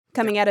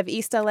Coming out of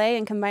East LA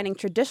and combining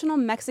traditional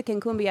Mexican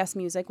cumbias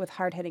music with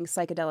hard-hitting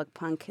psychedelic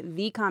punk,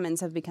 The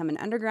Commons have become an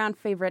underground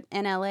favorite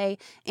in LA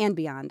and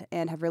beyond,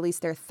 and have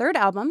released their third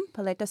album,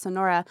 Paleta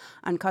Sonora,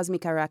 on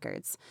Cosmica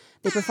Records.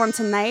 They perform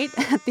tonight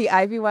at the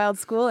Ivy Wild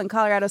School in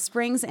Colorado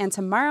Springs and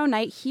tomorrow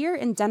night here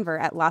in Denver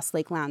at Lost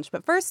Lake Lounge.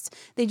 But first,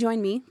 they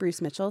join me,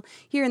 Bruce Mitchell,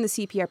 here in the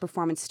CPR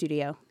Performance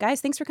Studio. Guys,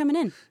 thanks for coming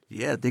in.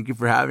 Yeah, thank you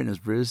for having us,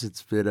 Bruce.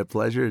 It's been a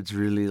pleasure. It's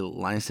really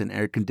nice and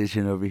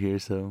air-conditioned over here,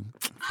 so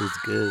it feels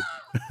good.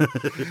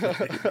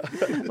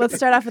 Let's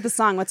start off with the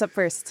song. What's up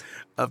first?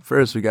 Up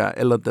first, we got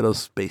Elotero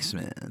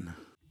Spaceman.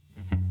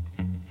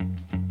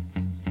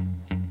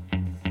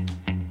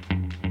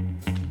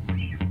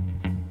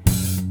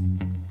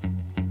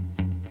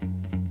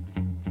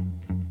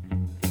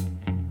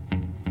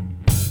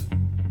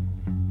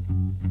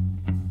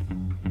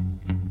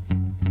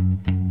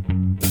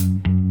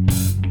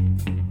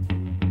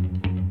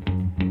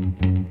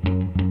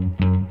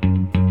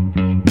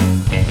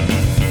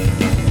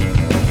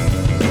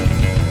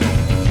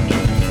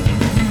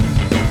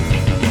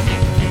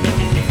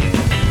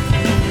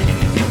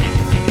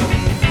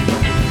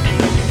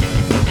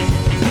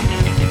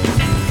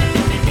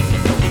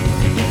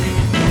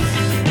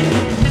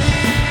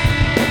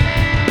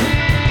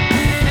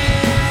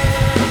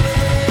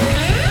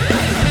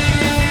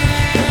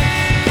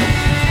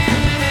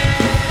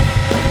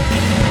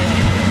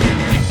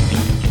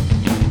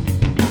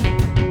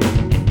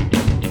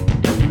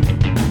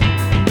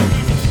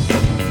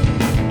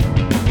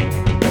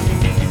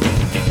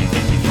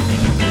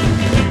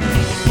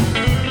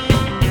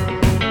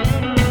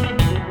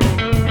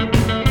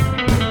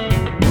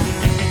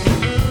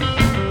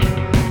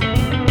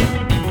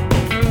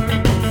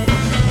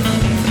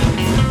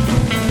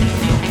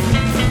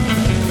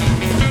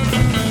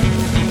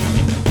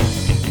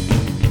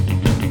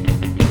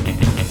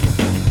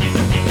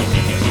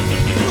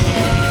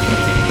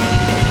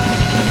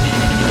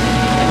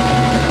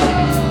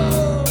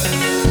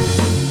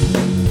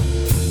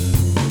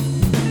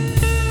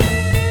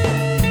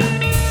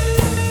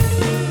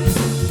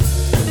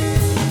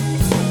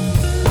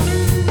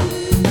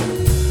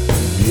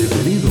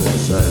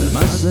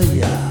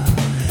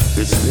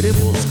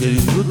 Esperemos que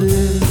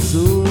disfruten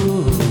su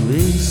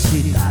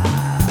visita.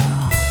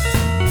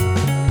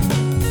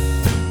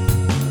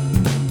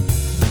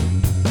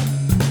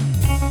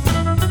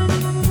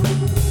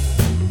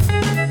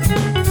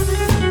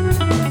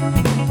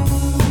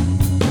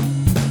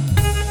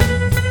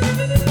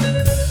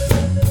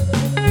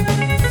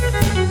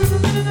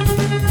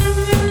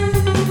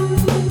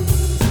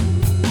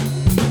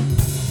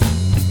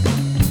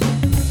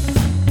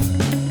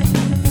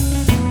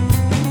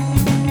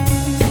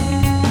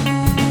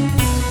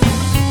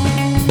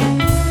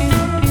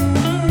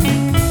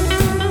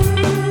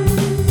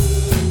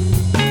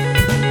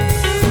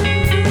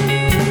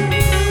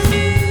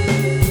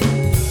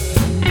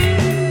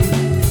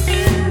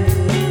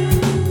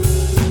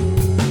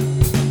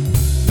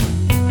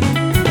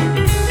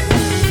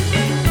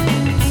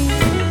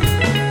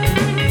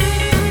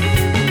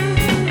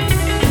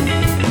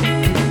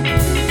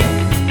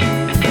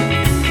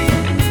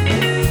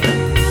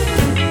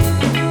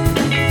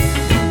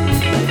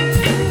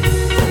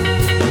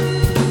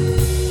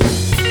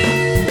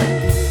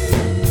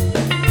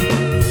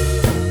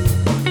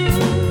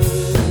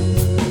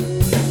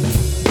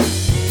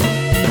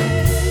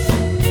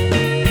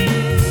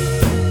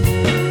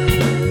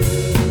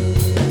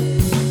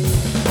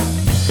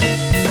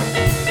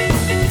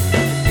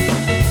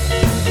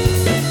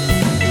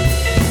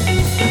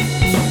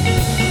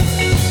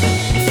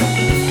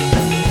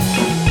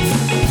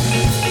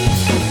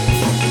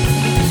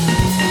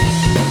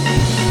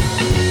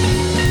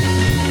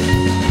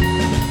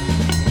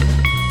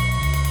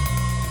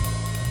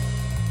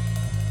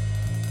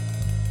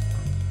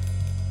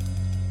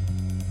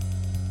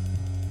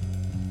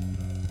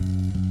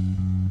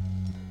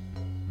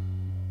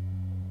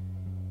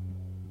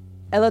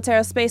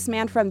 Elotero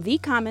Spaceman from The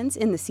Commons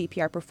in the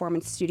CPR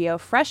Performance Studio,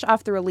 fresh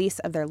off the release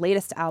of their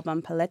latest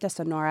album, Paleta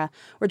Sonora.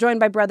 We're joined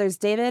by brothers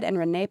David and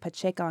Rene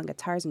Pacheco on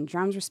guitars and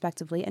drums,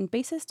 respectively, and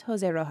bassist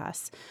Jose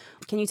Rojas.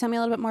 Can you tell me a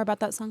little bit more about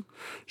that song?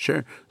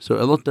 Sure. So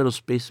Elotero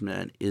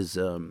Spaceman is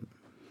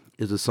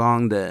a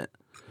song that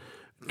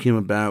came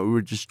about. We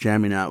were just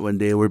jamming out one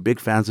day. We're big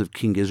fans of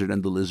King Gizzard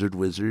and the Lizard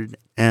Wizard.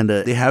 And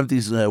they have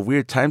these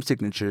weird time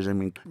signatures. I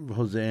mean,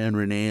 Jose and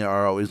Rene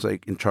are always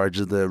like in charge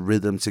of the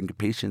rhythm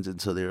syncopations.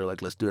 And so they were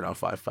like, let's do it on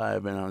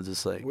 5/5. And I was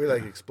just like, we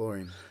like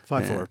exploring.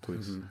 5/4,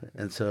 please. Mm-hmm.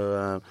 And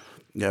so,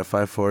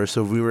 5/4.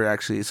 So we were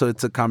actually, so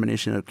it's a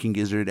combination of King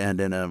Gizzard and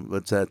then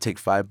Take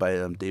 5 by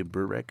Dave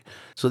Burbeck.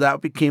 So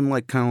that became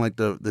like kind of like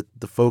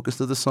the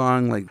focus of the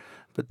song. Like,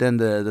 but then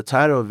the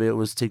title of it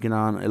was taken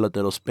on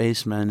Elotero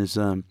Spaceman is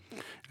and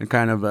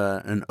kind of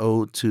an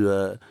ode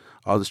to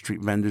all the street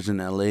vendors in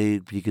LA,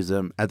 because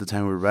at the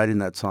time we were writing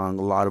that song,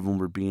 a lot of them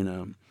were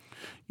being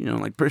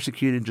like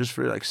persecuted just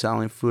for like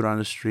selling food on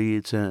the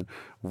streets. And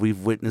we've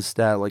witnessed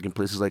that like in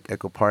places like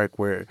Echo Park,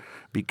 where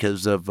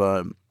because of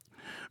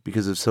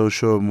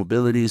social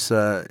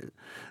mobilities,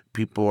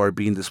 people are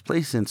being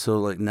displaced. And so,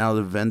 like, now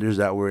the vendors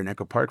that were in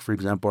Echo Park, for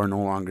example, are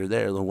no longer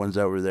there. The ones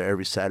that were there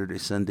every Saturday,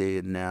 Sunday,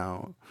 and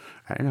now,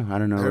 I don't know I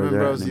where remember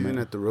they're I at was anymore.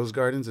 even at the Rose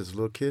Gardens as a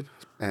little kid,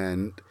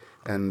 and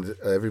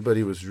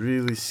everybody was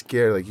really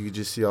scared. Like, you could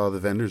just see all the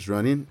vendors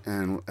running,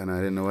 and I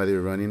didn't know why they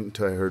were running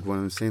until I heard one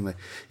of them saying, like,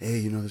 hey,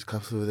 you know, there's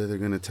cops over there. They're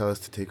going to tell us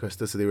to take our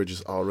stuff. So they were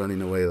just all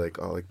running away, like,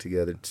 all, like,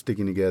 together,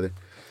 sticking together.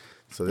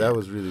 So that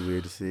was really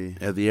weird to see.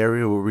 At the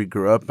area where we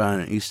grew up on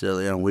in East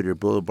LA on Whittier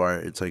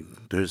Boulevard, it's like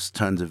there's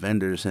tons of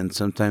vendors, and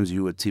sometimes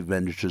you would see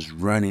vendors just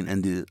running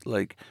and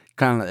like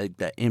kind of like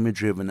that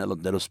imagery of an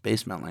elotero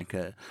spaceman, like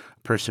a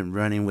person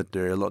running with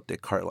their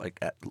elote cart like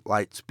at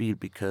light speed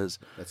because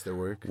That's their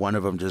work. one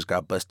of them just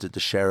got busted.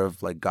 The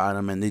sheriff like got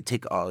him, and they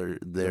take all The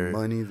their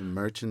money, the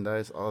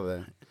merchandise, all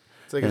that.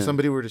 It's like if And-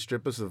 somebody were to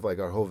strip us of, like,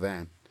 our whole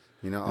van,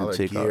 you know, all And our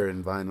take gear all-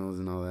 and vinyls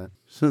and all that.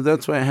 So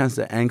that's why it has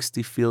the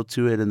angsty feel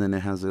to it, and then it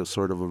has a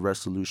sort of a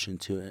resolution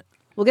to it.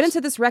 We'll get into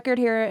this record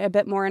here a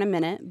bit more in a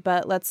minute,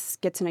 but let's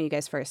get to know you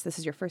guys first. This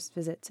is your first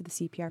visit to the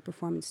CPR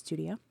Performance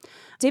Studio.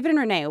 David and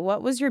Renee,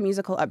 what was your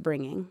musical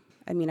upbringing?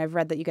 I mean, I've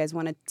read that you guys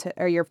wanted to,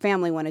 or your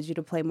family wanted you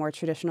to play more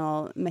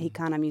traditional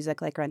Mexicana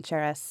music like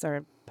rancheras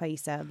or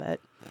paisa,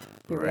 but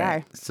here we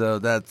are. So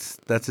that's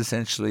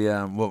essentially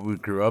what we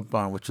grew up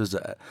on, which was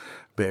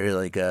very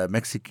like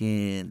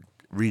Mexican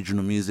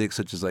regional music,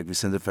 such as like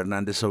Vicente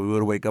Fernandez. So we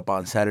would wake up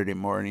on Saturday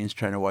mornings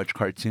trying to watch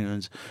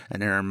cartoons,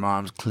 and then our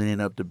moms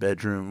cleaning up the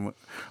bedroom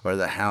or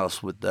the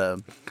house with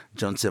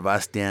John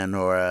Sebastian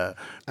or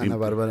Ana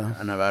Barbara.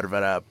 Ana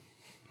Barbara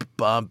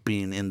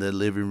bumping in the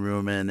living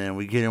room, and then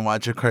we get and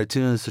watch a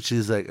cartoon. So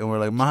she's like, and we're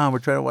like, Mom, we're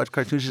trying to watch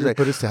cartoons. She's like,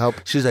 Put us to help.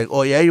 She's like,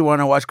 oh, yeah, you want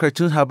to watch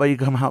cartoons? How about you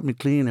come help me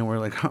clean? And we're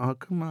like, oh,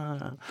 come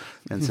on.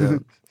 And so,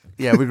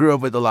 yeah, we grew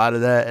up with a lot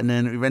of that. And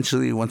then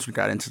eventually, once we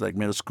got into like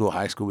middle school,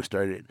 high school, we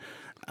started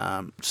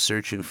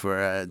searching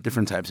for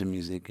different types of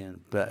music.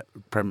 But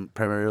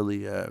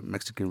primarily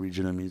Mexican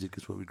regional music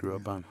is what we grew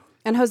up on.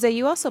 And Jose,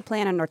 you also play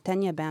in a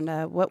norteña band.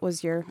 What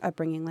was your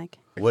upbringing like?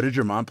 What did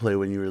your mom play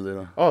when you were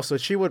little? Oh, so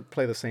she would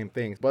play the same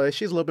thing, but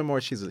she's a little bit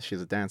more. She's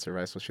a dancer,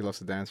 right? So she loves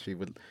to dance. She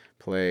would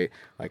play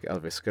like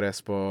Elvis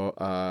Crespo,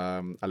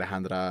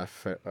 Alejandra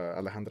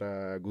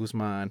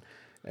Guzman,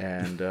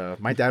 and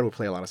my dad would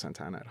play a lot of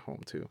Santana at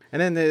home too.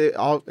 And then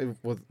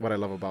what I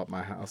love about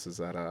my house is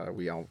that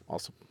we all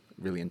also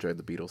really enjoyed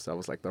the Beatles. That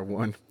was like the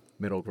one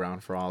middle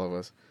ground for all of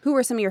us. Who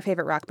were some of your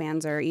favorite rock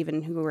bands, or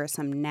even who are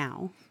some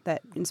now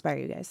that inspire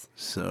you guys?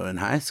 So in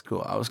high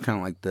school, I was kind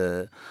of like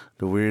the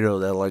weirdo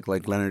that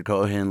like Leonard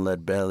Cohen,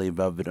 Lead Belly,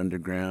 Velvet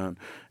Underground.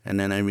 And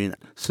then, I mean,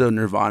 so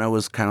Nirvana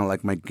was kind of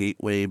like my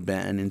gateway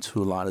band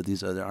into a lot of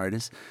these other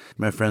artists.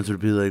 My friends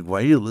would be like, why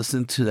you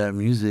listen to that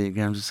music?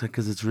 And I'm just like,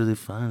 because it's really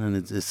fun and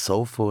it's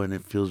soulful and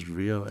it feels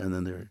real. And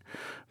then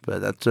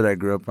but that's what I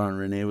grew up on.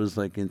 Renee was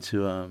like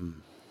into...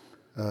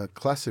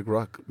 Classic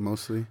rock,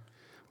 mostly.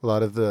 A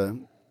lot of the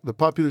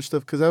popular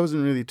stuff, because I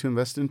wasn't really too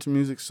invested into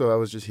music, so I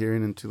was just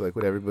hearing into like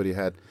what everybody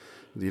had,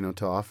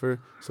 to offer.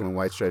 So when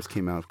White Stripes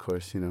came out, of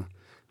course,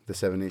 the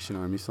Seven Nation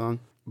Army song.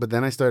 But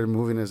then I started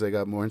moving as I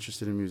got more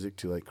interested in music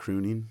to like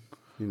crooning,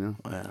 Yeah.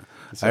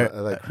 So I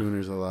like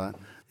crooners a lot.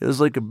 It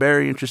was like a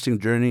very interesting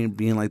journey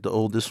being like the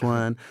oldest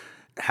one,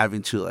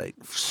 having to like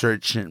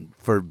search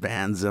for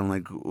bands. I'm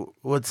like,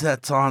 what's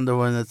that song? The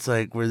one that's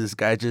like where this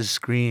guy just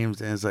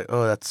screams and it's like,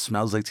 oh, that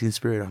smells like Teen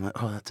Spirit. I'm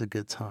like, oh, that's a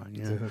good song.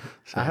 Yeah.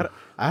 So,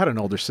 I had an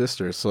older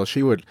sister, so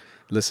she would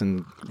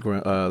listen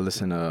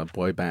to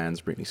boy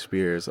bands, Britney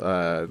Spears,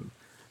 so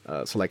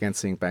like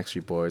NSYNC,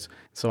 Backstreet Boys.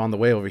 So on the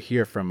way over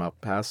here from El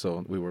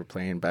Paso, we were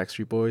playing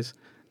Backstreet Boys,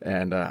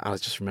 and I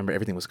was just remember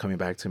everything was coming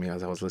back to me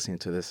as I was listening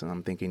to this, and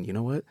I'm thinking, you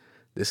know what?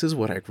 This is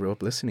what I grew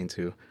up listening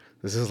to.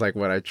 This is like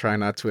what I try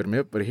not to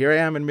admit, but here I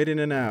am admitting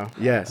it now.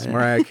 Yes,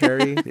 Mariah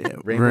Carey,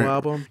 Rainbow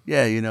album.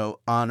 Yeah,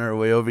 on our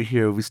way over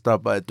here, we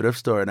stopped by a thrift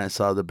store and I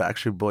saw the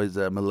Backstreet Boys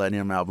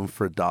Millennium album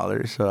for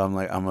 $1. So I'm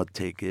like, I'm going to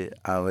take it.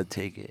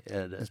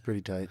 And, That's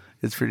pretty tight.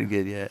 it's pretty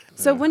good, yeah.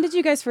 So when did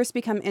you guys first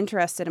become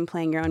interested in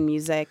playing your own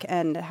music,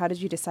 and how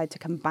did you decide to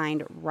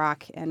combine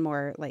rock and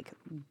more like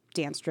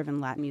dance-driven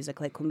Latin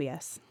music like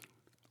cumbias?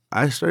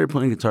 I started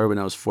playing guitar when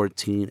I was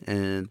 14,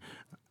 and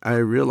I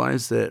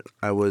realized that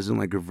I wasn't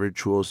like a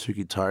virtuoso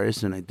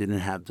guitarist, and I didn't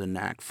have the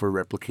knack for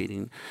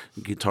replicating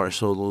guitar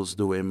solos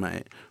the way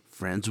my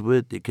friends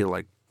would. They could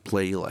like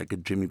play like a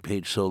Jimmy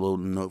Page solo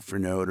note for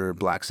note or a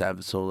Black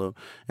Sabbath solo,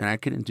 and I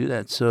couldn't do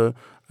that. So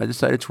I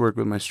decided to work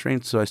with my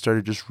strengths, so I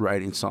started just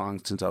writing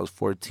songs since I was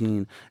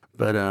 14.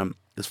 But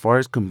as far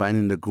as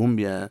combining the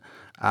cumbia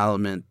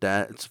element,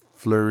 that's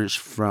flourished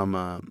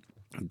from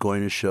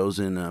going to shows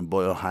in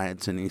Boyle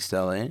Heights in East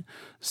LA,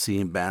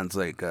 seeing bands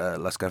like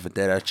Las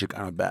Cafeteras,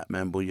 Chicano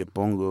Batman, Bulla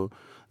Pongo.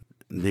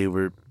 They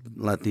were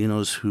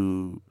Latinos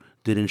who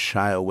didn't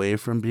shy away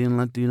from being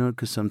Latino,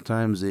 because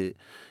sometimes it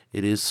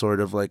is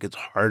sort of like it's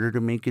harder to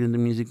make it in the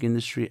music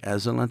industry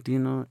as a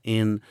Latino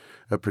in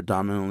a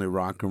predominantly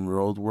rock and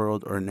roll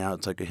world, or now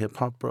it's like a hip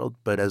hop world.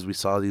 But as we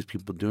saw these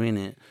people doing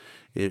it,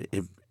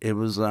 it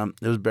was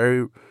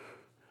very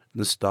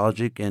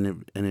nostalgic, and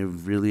it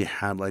really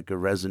had like a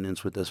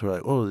resonance with us. We're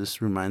like, oh,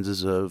 this reminds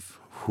us of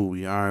who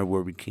we are,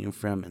 where we came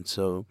from, and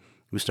so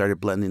we started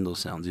blending those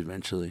sounds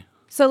eventually.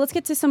 So let's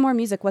get to some more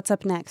music. What's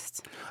up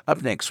next?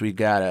 Up next, we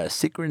got a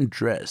Sequin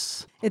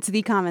Dress. It's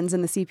The Commons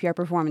in the CPR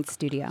Performance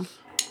Studio.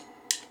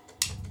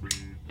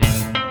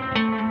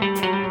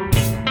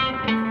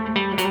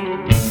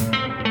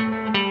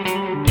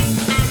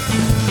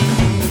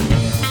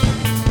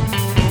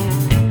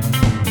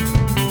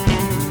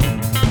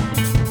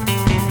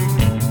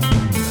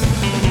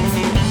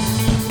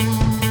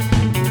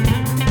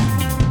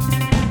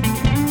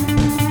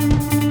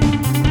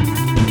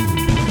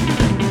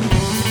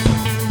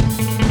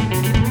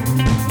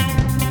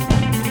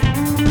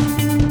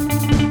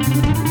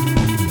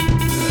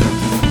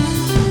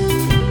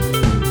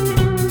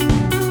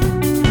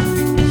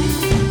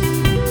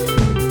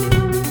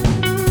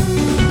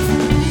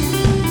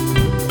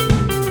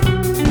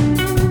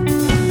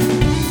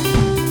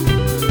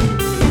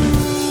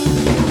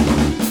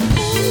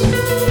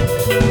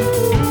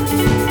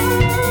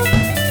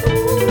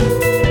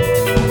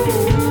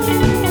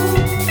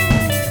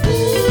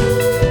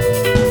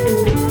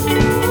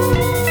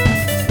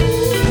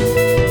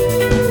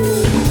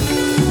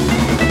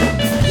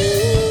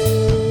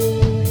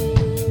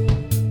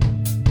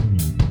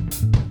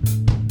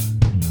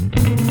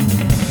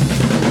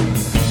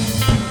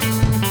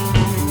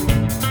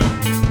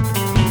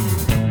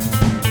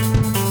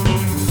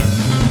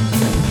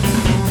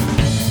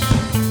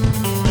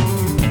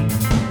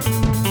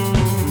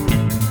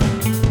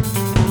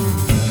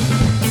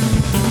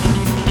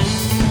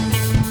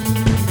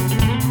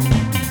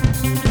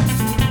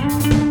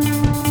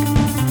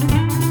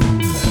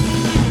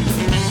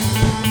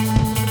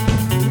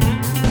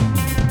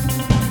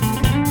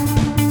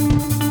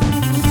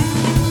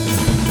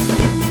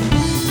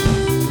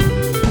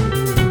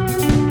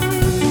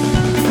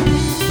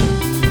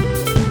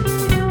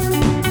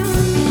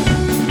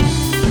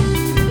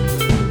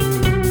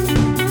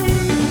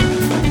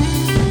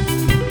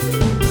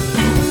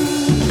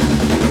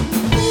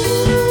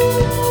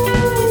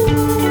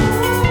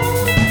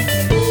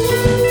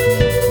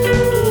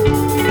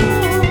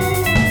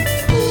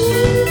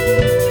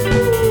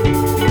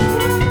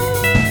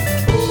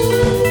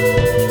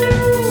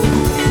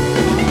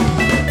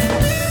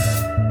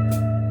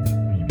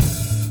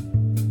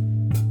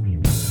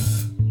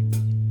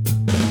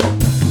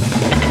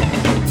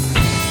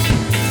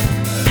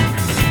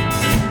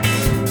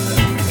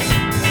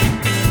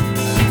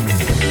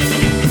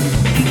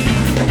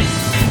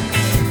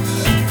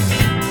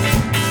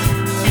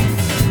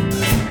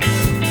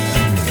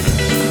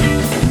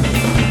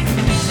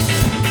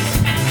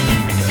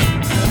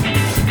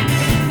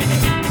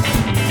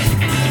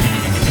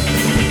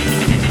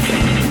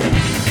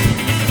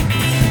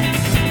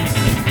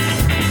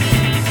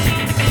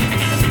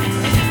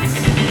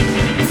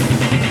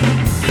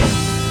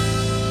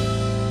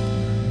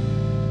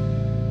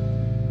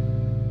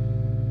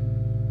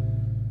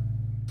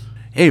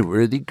 Hey,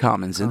 we're The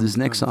Commons, and this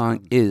next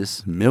song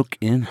is Milk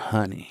and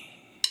Honey.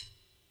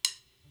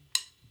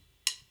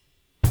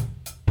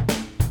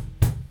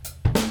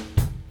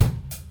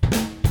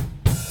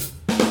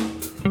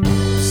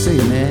 Say,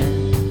 man,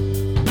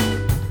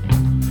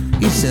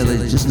 you said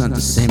it's just not the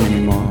same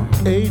anymore.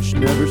 Age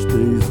never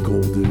stays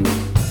golden.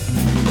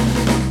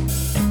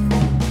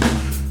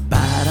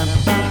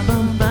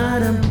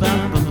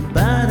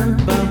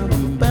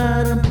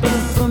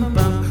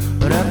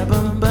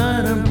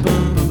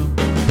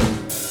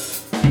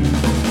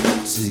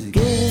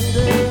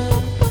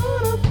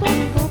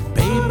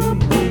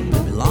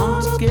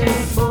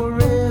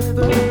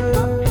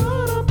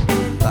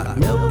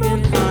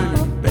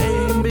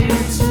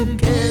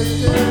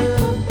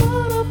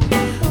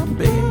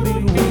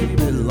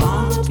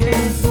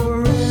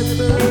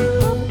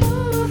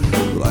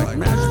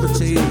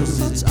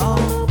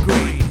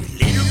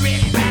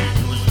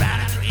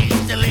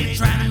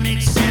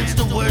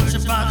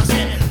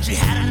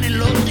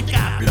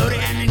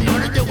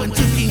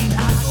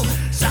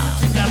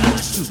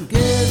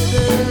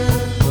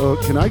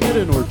 Can I get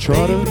an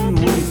horchata?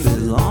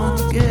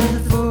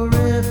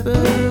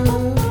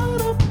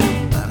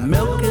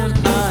 Milk and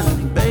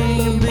honey,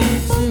 baby,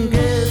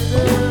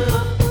 together.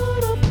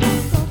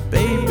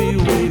 Baby,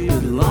 we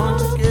belong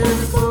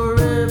together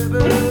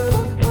forever.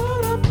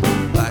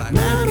 Like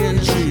mac and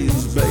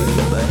cheese, baby.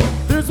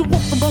 There's a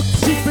wolf amongst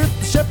the sheep, if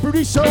the shepherd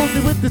he shows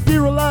it with the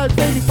zero lies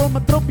dating from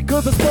my throat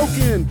because I've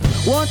spoken.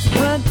 Once a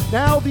friend,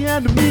 now the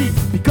enemy.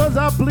 Because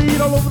I bleed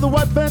all over the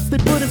white fence they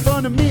put in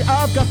front of me.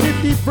 I've got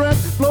 50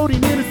 friends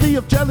floating in a sea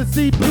of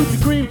jealousy. Blue to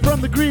green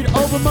from the greed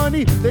over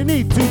money. They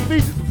need to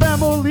feed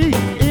family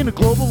in a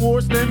global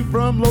war stemming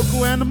from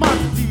local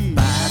animosity.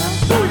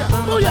 Booyah,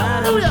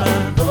 booyah,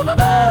 booyah, booyah,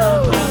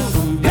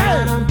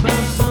 yeah.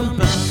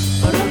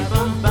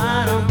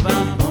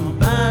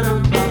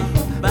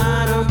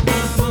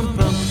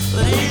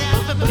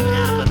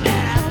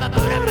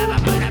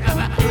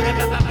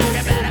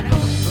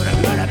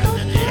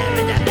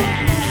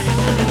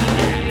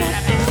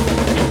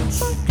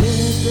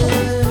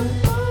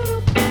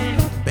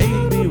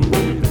 Baby,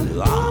 we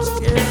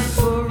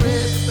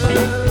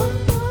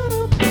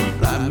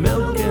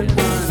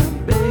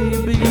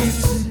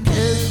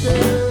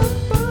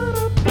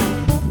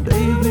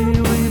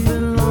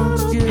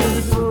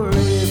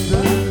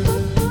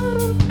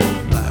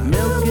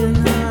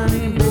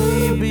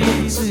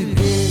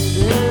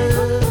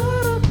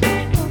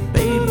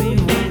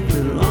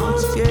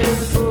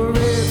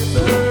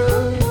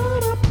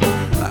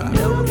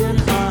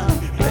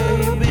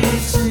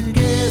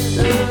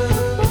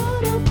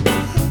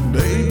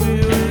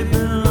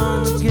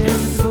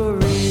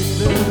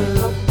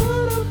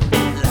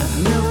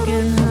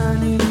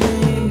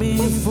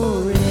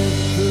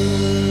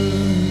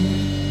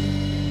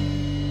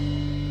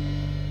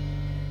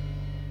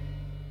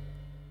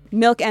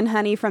Milk and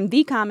Honey from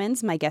The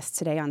Commons, my guests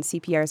today on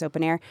CPR's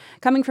Open Air,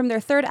 coming from their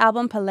third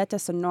album, Paleta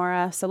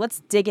Sonora. So let's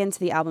dig into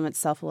the album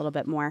itself a little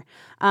bit more.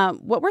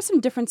 What were some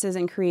differences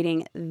in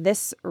creating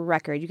this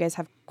record? You guys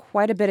have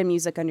quite a bit of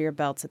music under your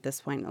belts at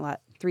this point,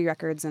 3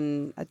 records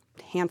and a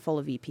handful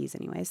of EPs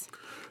anyways.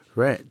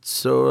 Right.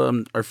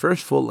 So our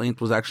first full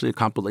length was actually a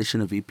compilation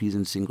of EPs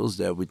and singles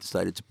that we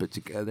decided to put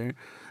together.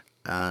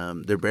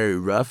 They're very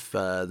rough.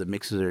 The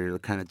mixes are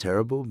kind of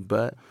terrible.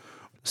 But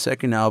the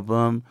second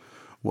album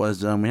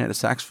was we had a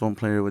saxophone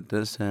player with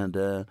us, and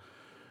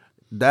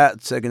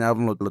that second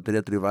album,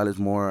 Loteria Tribal, is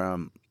more.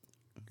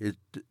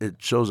 It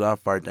shows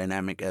off our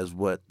dynamic as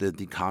what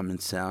the common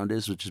sound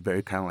is, which is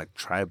very kind of like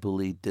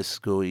tribally,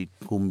 disco-y,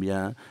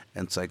 cumbia,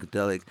 and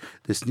psychedelic.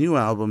 This new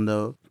album,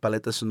 though,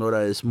 Paleta Sonora,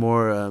 is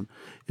more.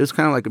 It was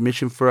kind of like a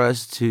mission for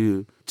us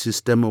to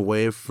stem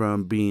away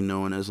from being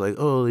known as like,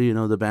 oh, you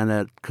know, the band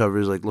that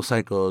covers like Los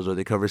Psychos or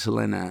they cover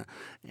Selena.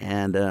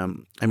 And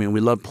I mean,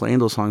 we love playing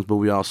those songs, but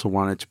we also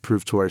wanted to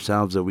prove to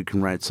ourselves that we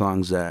can write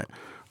songs that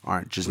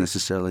aren't just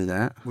necessarily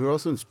that. We were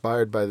also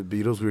inspired by the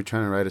Beatles. We were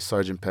trying to write a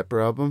Sgt. Pepper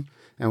album,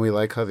 and we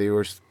like how they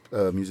were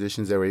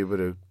musicians that were able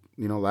to,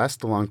 you know,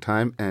 last a long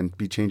time and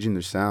be changing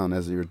their sound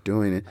as they were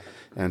doing it,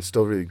 and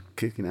still really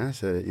kicking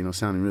ass at it, you know,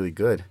 sounding really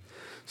good.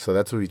 So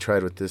that's what we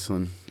tried with this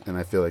one, and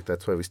I feel like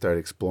that's why we started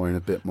exploring a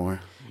bit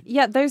more.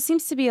 Yeah, there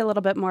seems to be a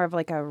little bit more of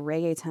like a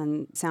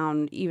reggaeton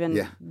sound,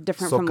 even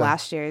different from Soca.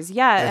 last year's.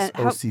 Yeah.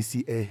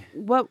 SOCCA.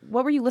 What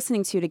were you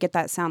listening to get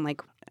that sound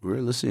like? We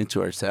were listening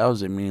to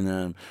ourselves. I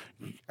mean,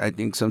 I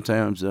think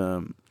sometimes,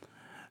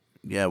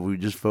 we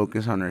just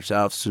focus on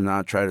ourselves to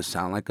not try to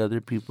sound like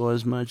other people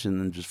as much, and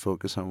then just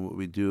focus on what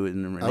we do.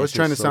 I was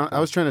trying to sound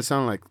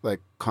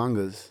like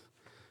congas.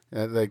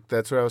 Like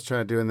that's what I was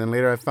trying to do, and then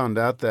later I found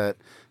out that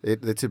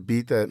it's a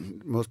beat that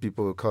most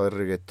people would call it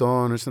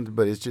reggaeton or something,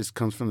 but it just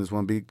comes from this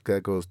one beat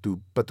that goes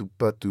tupa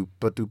tupa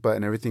tupa tupa,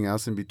 and everything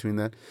else in between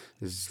that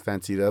is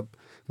fancied up,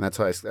 and that's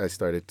how I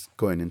started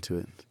going into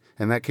it.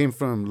 And that came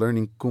from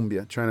learning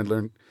cumbia, trying to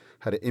learn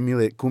how to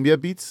emulate cumbia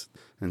beats,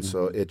 and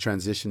so it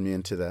transitioned me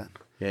into that.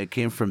 Yeah, it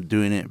came from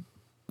doing it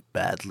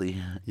badly.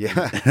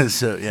 Yeah.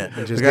 So yeah,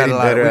 Just getting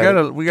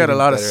better we got a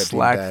lot of at being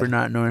slack bad. for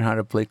not knowing how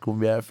to play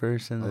cumbia at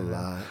first, and A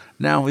lot.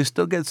 now we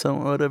still get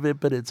somewhat of it,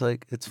 but it's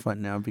like it's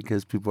fun now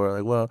because people are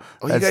like, well,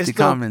 Oh, that's the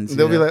commons.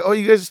 They'll be like, oh,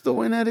 you guys still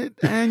went at it,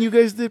 and you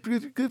guys did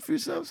pretty good for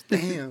yourselves.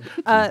 Damn.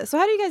 So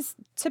how do you guys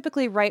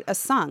typically write a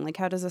song? Like,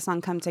 how does a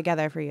song come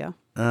together for you?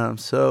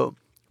 So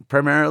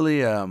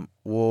primarily,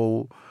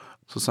 so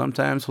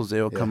sometimes Jose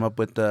will come up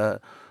with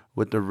the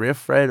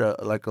riff, right,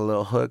 like a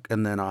little hook,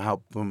 and then I'll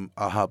help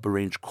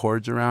arrange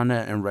chords around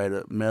that and write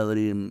a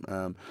melody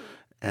and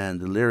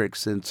the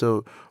lyrics. And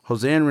so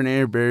Jose and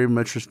Renee are very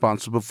much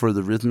responsible for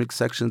the rhythmic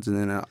sections, and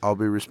then I'll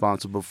be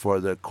responsible for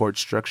the chord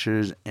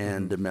structures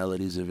and the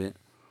melodies of it.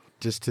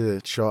 Just to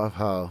show off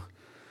how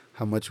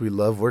much we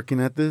love working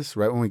at this,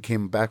 right when we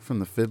came back from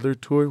the Fiddler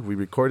tour, we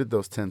recorded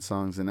those 10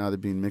 songs, and now they're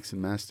being mixed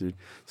and mastered.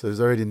 So there's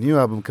already a new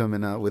album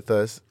coming out with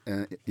us,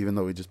 and even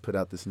though we just put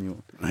out this new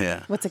one.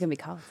 Yeah. What's it going to be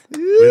called?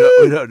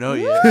 We don't know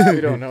yet.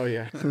 We don't know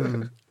yet.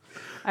 All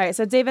right.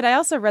 So, David, I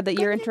also read that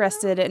you're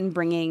interested in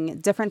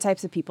bringing different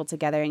types of people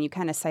together, and you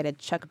kind of cited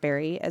Chuck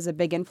Berry as a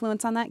big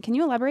influence on that. Can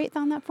you elaborate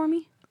on that for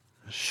me?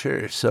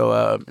 Sure.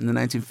 So in the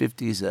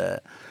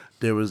 1950s,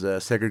 there was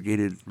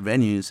segregated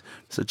venues.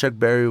 So Chuck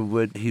Berry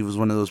he was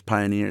one of those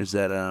pioneers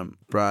that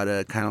brought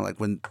kind of like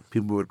when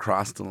people would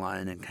cross the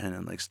line and kind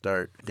of like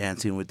start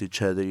dancing with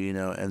each other, you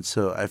know. And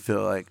so I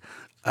feel like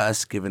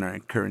us, given our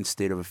current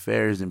state of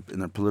affairs in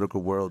the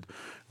political world,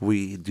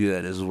 we do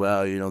that as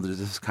well. You know, there's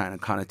this kind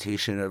of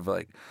connotation of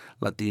like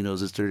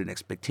Latinos, a certain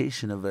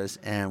expectation of us.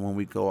 And when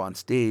we go on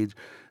stage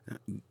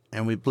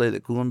and we play the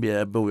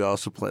cumbia, but we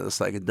also play the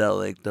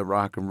psychedelic, the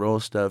rock and roll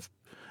stuff,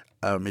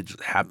 it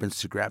just happens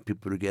to grab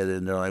people together,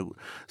 and they're like,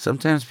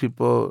 sometimes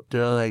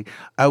they're like,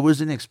 I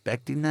wasn't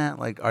expecting that,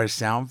 like our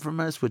sound from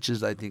us, which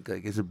is, I think,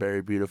 like, it's a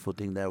very beautiful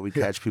thing that we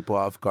catch people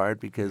off guard,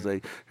 because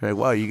like, they're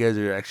like, wow, you guys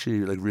are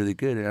actually like really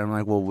good, and I'm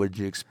like, well, what'd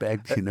you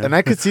expect, you know? And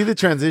I could see the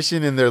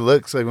transition in their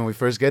looks, like when we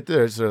first get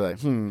there, it's sort of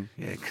like,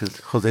 yeah, because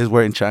Jose's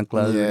wearing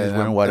chanclas, and he's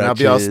wearing and I'll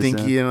be all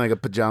stinky in like a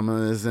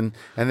pajamas, and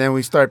then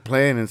we start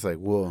playing, and it's like,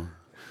 whoa,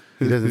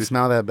 he doesn't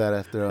smell that bad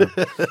after all.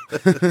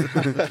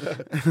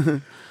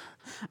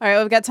 All right.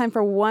 Well, we've got time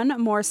for one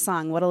more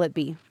song. What'll it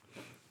be?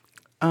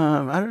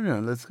 I don't know.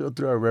 Let's go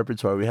through our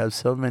repertoire. We have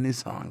so many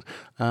songs.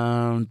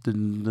 Okay,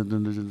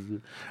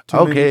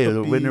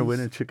 the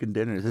Winner Chicken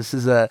Dinner. This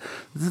is a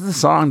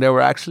song that we're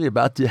actually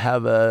about to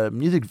have a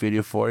music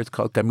video for. It's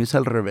called Camisa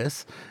al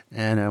Revés,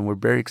 and we're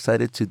very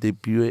excited to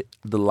debut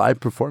the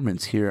live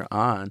performance here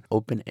on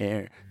Open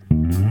Air.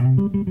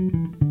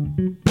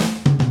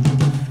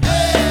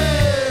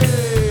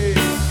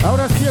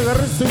 Ahora sí,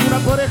 agárrense una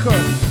pareja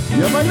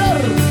y a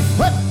bailar.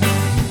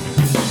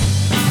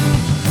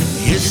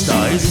 Y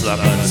esta es la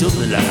canción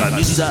de la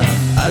camisa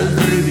al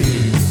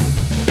revés.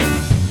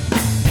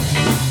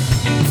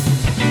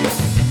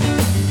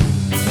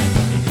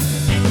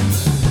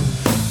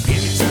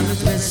 Piensa en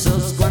los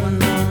besos cuando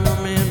no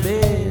me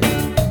ves.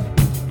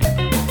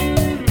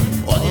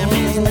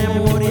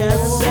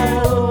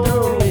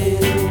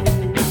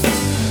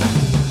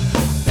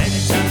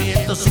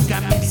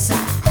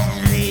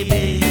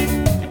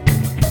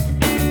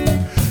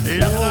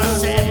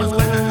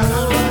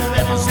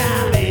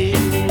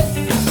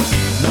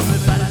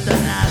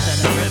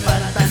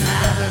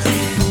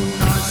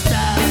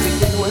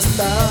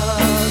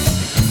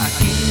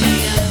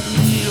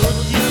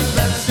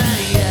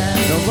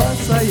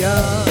 día.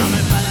 No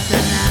me falta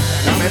nada,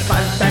 no me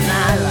falta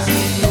nada.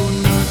 Si tú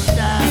no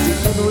estás, si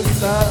tú no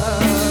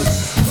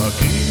estás.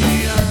 Aquí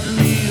ni antes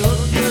ni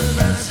otros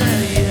más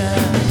allá.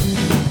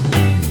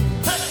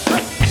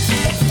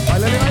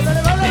 Báilale,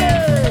 báilale, báilale.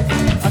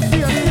 Así,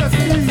 así,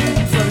 así.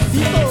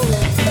 Suavecito.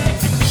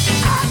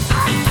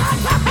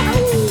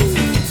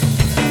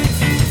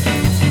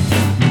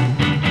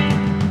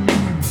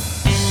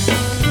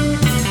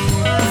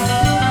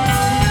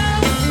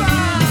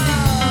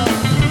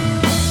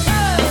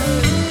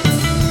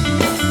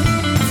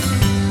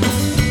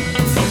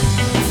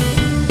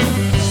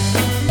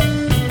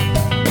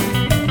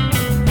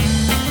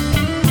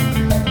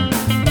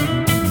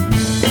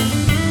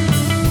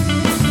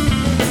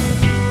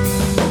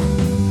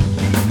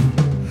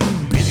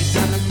 Piensa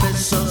en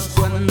besos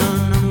cuando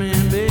no me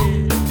ve.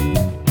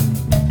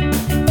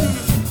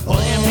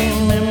 Odia mis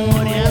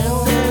memorias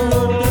de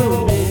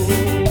otro vez.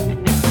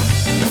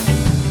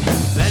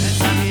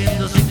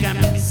 Pensamientos y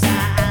camisa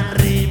al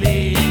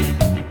revés.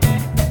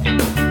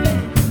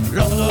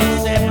 Los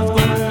conocemos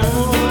cuando nos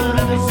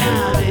volvemos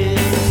a ver.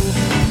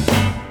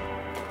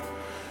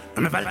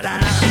 No me falta nada,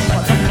 no me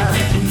falta nada.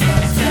 Tú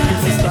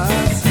no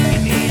estás, y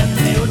ni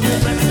ante otros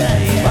vas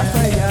allá. Vas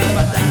allá. No me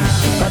falta nada,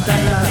 no me falta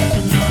nada. Tú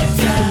no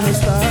Tú no estás.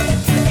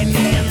 estás. Y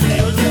ni entre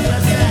otros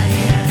vas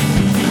allá.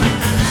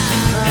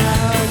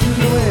 Tú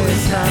no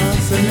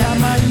estás. En la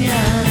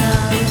mañana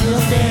no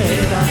te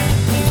da.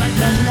 No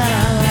falta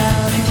nada.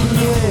 Tú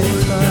no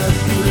estás.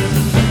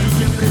 Tú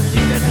siempre sí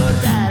te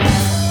acordarás.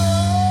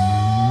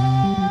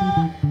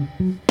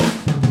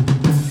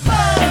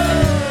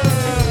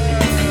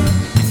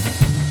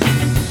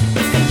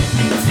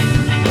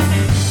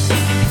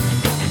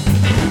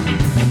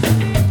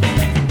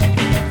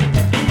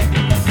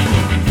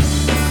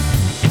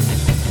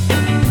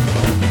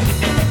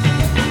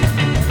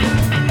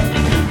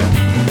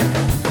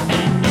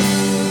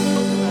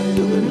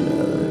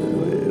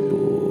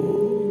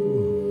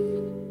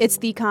 It's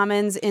The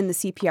Commons in the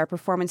CPR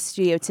Performance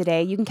Studio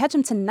today. You can catch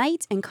them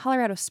tonight in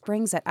Colorado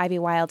Springs at Ivy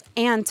Wild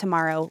and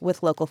tomorrow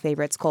with local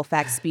favorites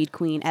Colfax Speed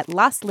Queen at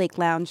Lost Lake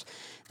Lounge.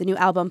 The new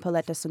album,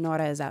 Paleta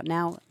Sonora, is out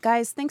now.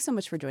 Guys, thanks so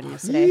much for joining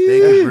us today.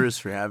 Thank you, Bruce,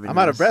 for having us. I'm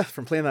out of breath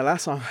from playing that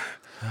last song.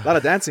 A lot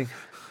of dancing.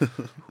 I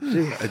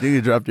think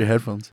you dropped your headphones.